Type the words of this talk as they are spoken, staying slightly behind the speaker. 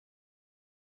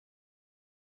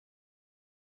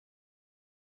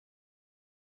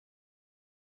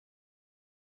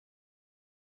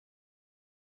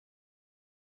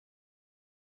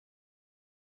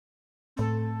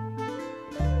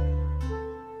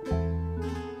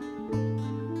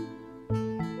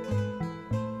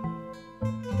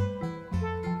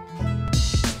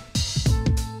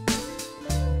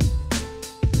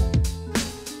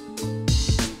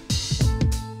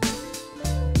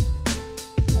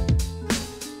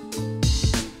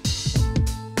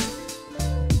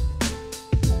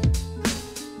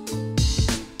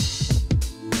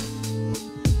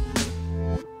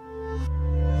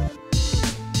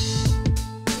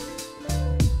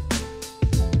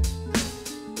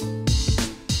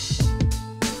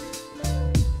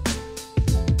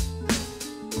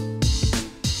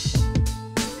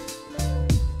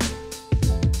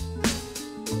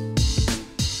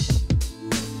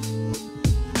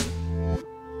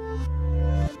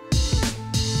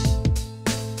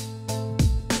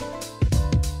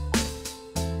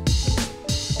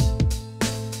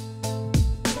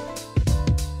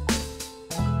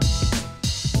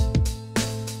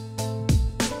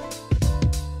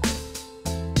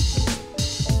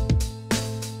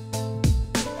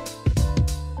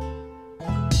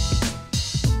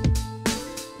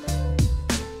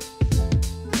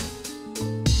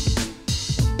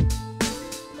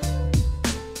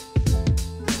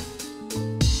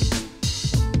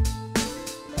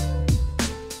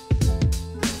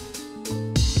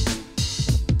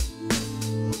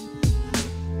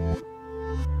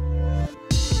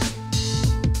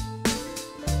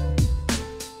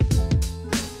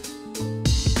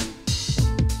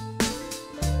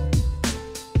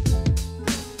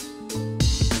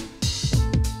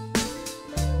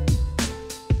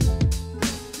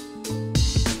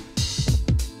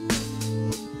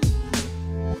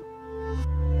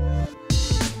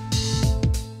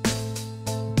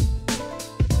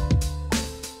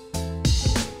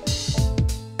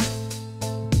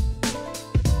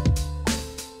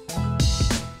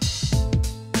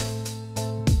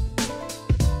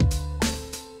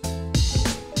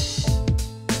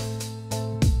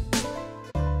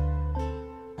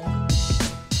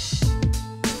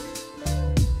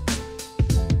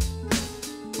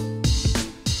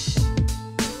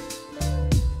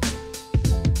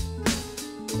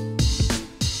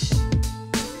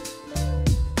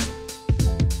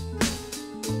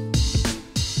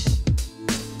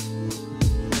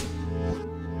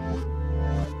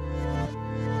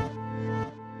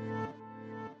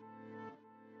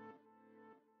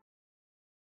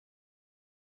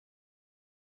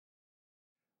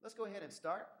Let's go ahead and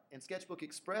start. In SketchBook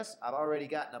Express, I've already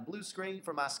gotten a blue screen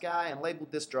for my sky and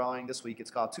labeled this drawing this week. It's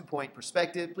called 2-Point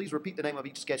Perspective. Please repeat the name of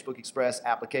each SketchBook Express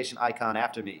application icon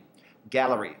after me.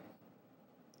 Gallery.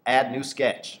 Add new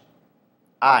sketch.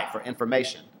 I for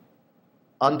information.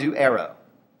 Undo arrow.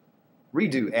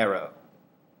 Redo arrow.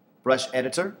 Brush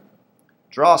editor.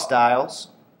 Draw styles.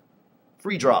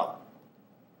 Free draw.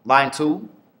 Line tool.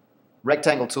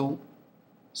 Rectangle tool.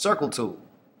 Circle tool.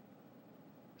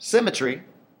 Symmetry.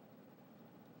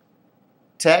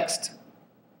 Text,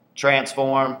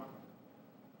 transform,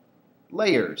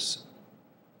 layers.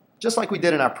 Just like we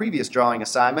did in our previous drawing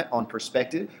assignment on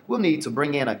perspective, we'll need to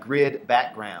bring in a grid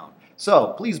background.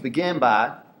 So please begin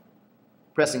by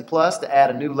pressing plus to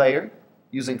add a new layer,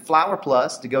 using flower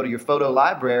plus to go to your photo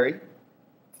library,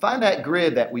 find that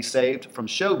grid that we saved from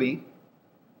Shobi.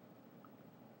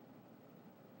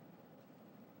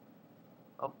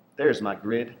 Oh, there's my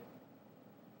grid.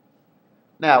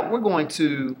 Now we're going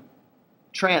to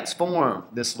transform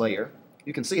this layer.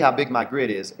 You can see how big my grid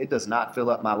is. It does not fill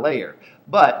up my layer.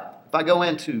 But if I go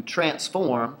into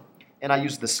transform and I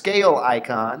use the scale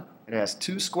icon, it has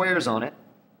two squares on it,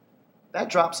 that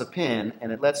drops a pin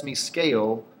and it lets me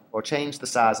scale or change the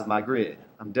size of my grid.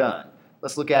 I'm done.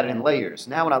 Let's look at it in layers.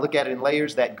 Now when I look at it in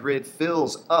layers, that grid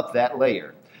fills up that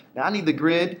layer. Now I need the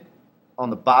grid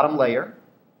on the bottom layer,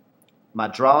 my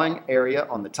drawing area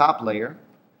on the top layer,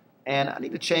 and I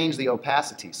need to change the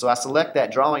opacity. So I select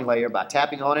that drawing layer by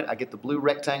tapping on it. I get the blue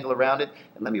rectangle around it,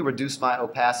 and let me reduce my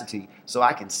opacity so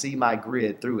I can see my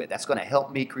grid through it. That's going to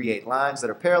help me create lines that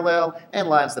are parallel and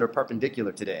lines that are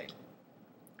perpendicular today.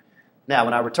 Now,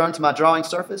 when I return to my drawing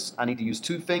surface, I need to use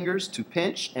two fingers to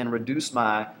pinch and reduce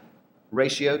my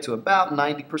ratio to about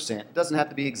 90%. It doesn't have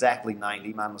to be exactly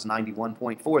 90. Mine was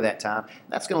 91.4 that time.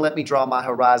 That's going to let me draw my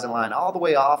horizon line all the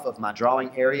way off of my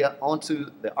drawing area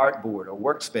onto the artboard or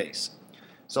workspace.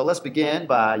 So let's begin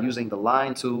by using the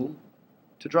line tool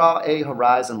to draw a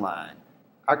horizon line.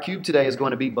 Our cube today is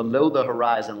going to be below the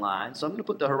horizon line, so I'm going to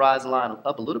put the horizon line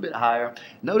up a little bit higher.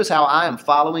 Notice how I am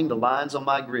following the lines on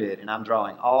my grid and I'm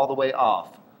drawing all the way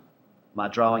off my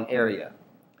drawing area.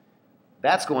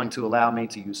 That's going to allow me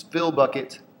to use fill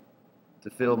bucket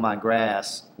to fill my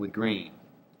grass with green.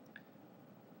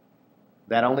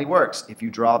 That only works if you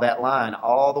draw that line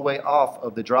all the way off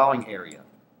of the drawing area.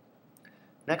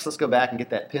 Next, let's go back and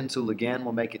get that pen tool again.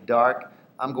 We'll make it dark.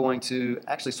 I'm going to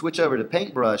actually switch over to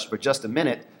paintbrush for just a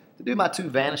minute to do my two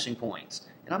vanishing points.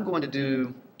 And I'm going to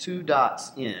do two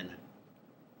dots in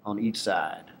on each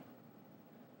side.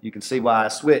 You can see why I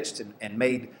switched and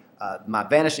made my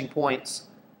vanishing points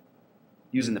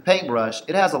using the paintbrush.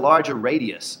 It has a larger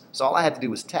radius, so all I had to do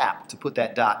was tap to put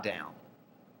that dot down.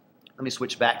 Let me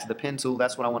switch back to the pen tool.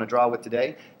 That's what I want to draw with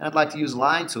today, and I'd like to use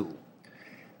line tool.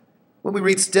 When we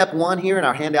read step 1 here in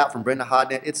our handout from Brenda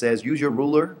Hodnett, it says use your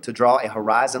ruler to draw a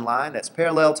horizon line that's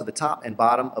parallel to the top and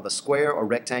bottom of a square or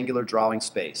rectangular drawing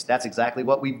space. That's exactly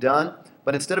what we've done,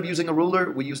 but instead of using a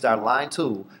ruler, we used our line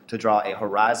tool to draw a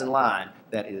horizon line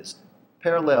that is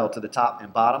parallel to the top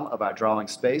and bottom of our drawing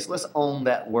space. Let's own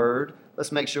that word.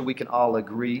 Let's make sure we can all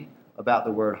agree about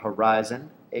the word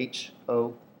horizon,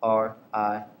 H-O-R-I-Z-O-N,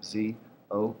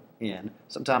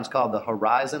 sometimes called the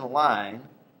horizon line.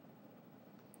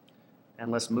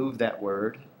 And let's move that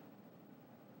word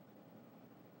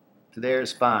to there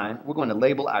is fine. We're going to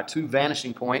label our two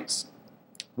vanishing points.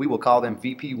 We will call them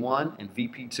VP1 and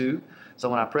VP2. So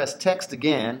when I press text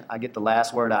again, I get the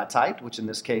last word I typed, which in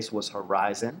this case was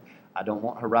horizon. I don't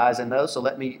want horizon though, so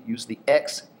let me use the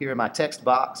X here in my text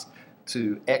box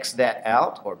to X that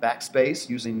out, or backspace,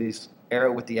 using this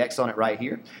arrow with the X on it right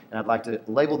here. And I'd like to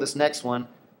label this next one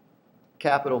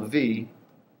capital V,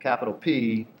 capital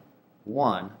P,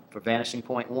 1 for vanishing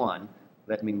point 1.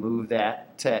 Let me move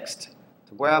that text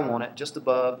to where I want it, just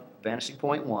above vanishing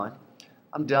point 1.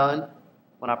 I'm done.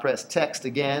 When I press text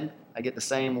again, I get the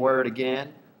same word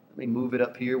again. Let me move it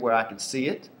up here where I can see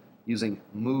it using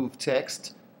move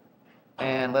text.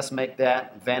 And let's make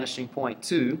that vanishing point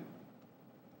 2.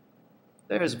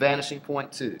 There's vanishing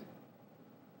point 2.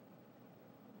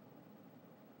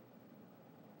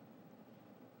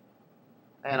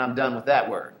 And I'm done with that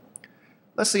word.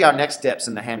 Let's see our next steps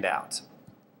in the handout.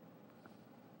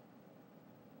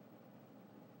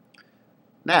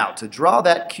 Now, to draw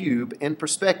that cube in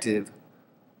perspective,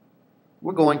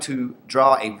 we're going to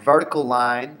draw a vertical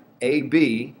line,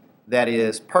 AB, that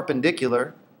is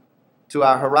perpendicular to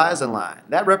our horizon line.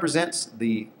 That represents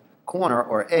the corner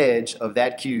or edge of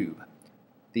that cube,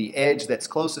 the edge that's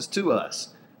closest to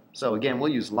us. So again,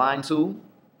 we'll use line tool,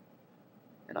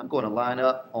 and I'm going to line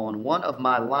up on one of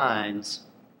my lines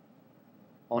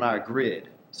on our grid.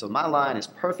 So my line is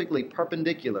perfectly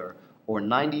perpendicular or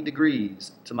 90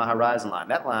 degrees to my horizon line.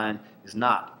 That line is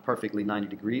not perfectly 90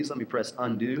 degrees. Let me press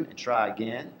undo and try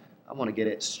again. I want to get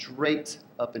it straight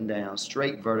up and down,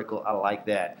 straight vertical. I like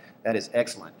that. That is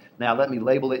excellent. Now let me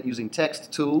label it using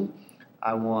text tool.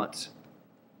 I want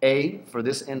A for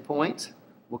this endpoint.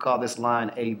 We'll call this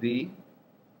line AB.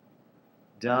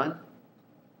 Done.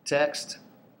 Text.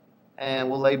 And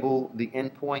we'll label the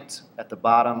endpoint at the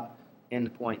bottom,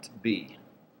 endpoint B.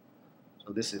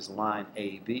 So this is line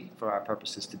AB for our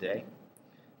purposes today.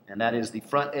 And that is the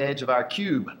front edge of our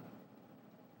cube.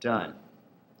 Done.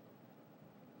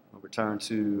 We'll return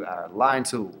to our line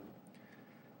tool.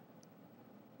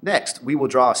 Next, we will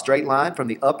draw a straight line from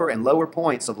the upper and lower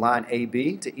points of line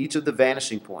AB to each of the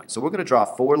vanishing points. So we're going to draw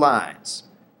 4 lines.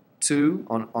 2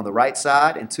 on the right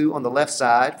side and 2 on the left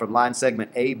side from line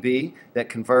segment AB that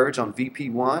converge on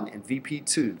VP1 and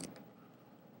VP2.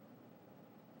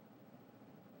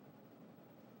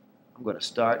 I'm going to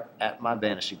start at my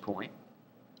vanishing point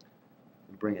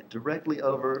and bring it directly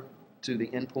over to the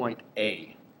endpoint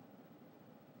A.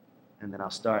 And then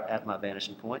I'll start at my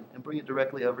vanishing point and bring it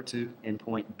directly over to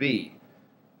endpoint B.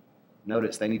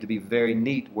 Notice they need to be very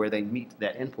neat where they meet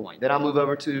that endpoint. Then I'll move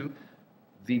over to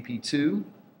VP2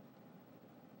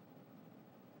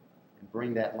 and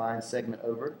bring that line segment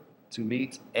over to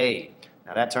meet A.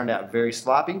 Now that turned out very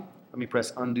sloppy. Let me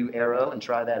press undo arrow and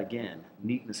try that again.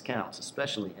 Neatness counts,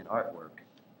 especially in artwork.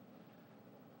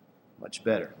 Much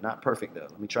better. Not perfect though.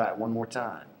 Let me try it one more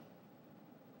time.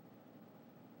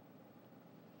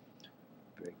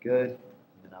 Very good. And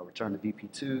then I'll return to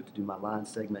VP2 to do my line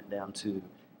segment down to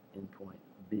endpoint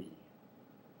B.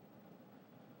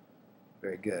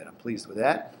 Very good. I'm pleased with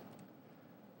that.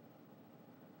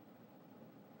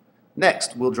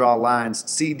 Next, we'll draw lines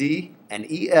CD and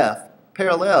EF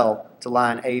parallel to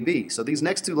line AB. So these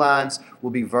next 2 lines will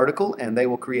be vertical and they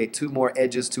will create 2 more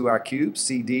edges to our cube,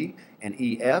 CD and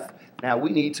EF. Now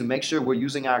we need to make sure we're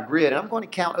using our grid, and I'm going to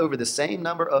count over the same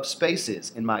number of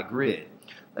spaces in my grid.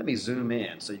 Let me zoom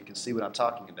in so you can see what I'm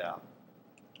talking about.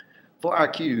 For our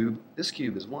cube, this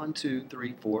cube is 1, 2,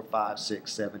 3, 4, 5,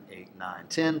 6, 7, 8, 9,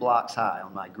 10 blocks high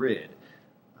on my grid.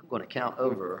 I'm going to count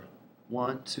over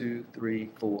 1, 2, 3,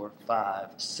 4, 5,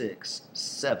 6,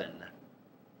 7.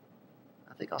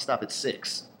 I think I'll stop at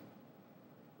 6.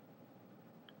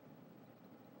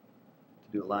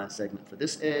 To do a line segment for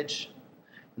this edge.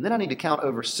 And then I need to count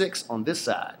over 6 on this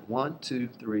side. 1, 2,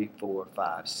 3, 4,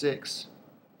 5, 6.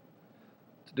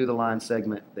 To do the line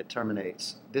segment that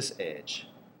terminates this edge.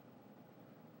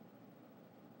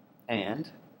 And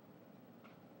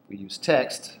we use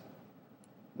text.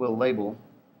 We'll label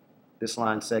this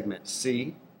line segment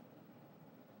C,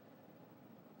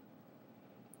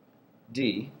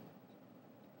 D,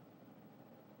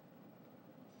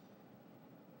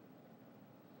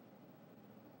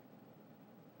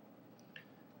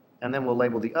 and then we'll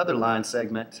label the other line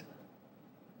segment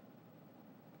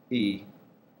E,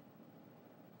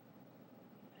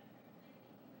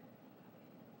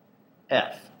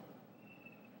 F.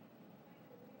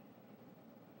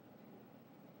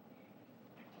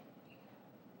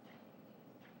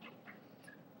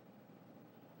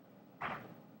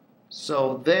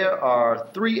 So there are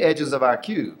 3 edges of our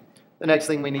cube. The next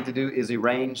thing we need to do is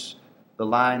arrange the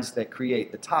lines that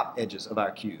create the top edges of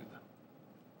our cube.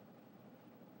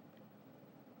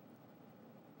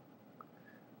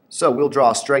 So we'll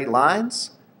draw straight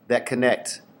lines that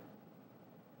connect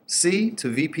C to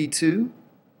VP2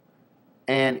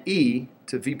 and E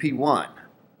to VP1.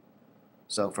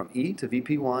 So from E to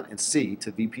VP1 and C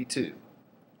to VP2.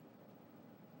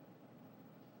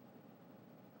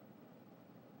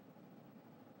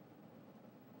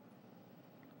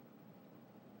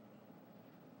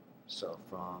 So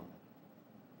from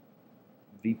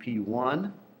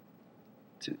VP1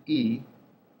 to E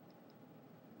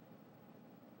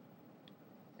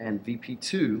and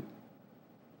VP2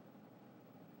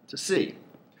 to C.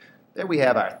 There we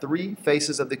have our 3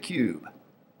 faces of the cube.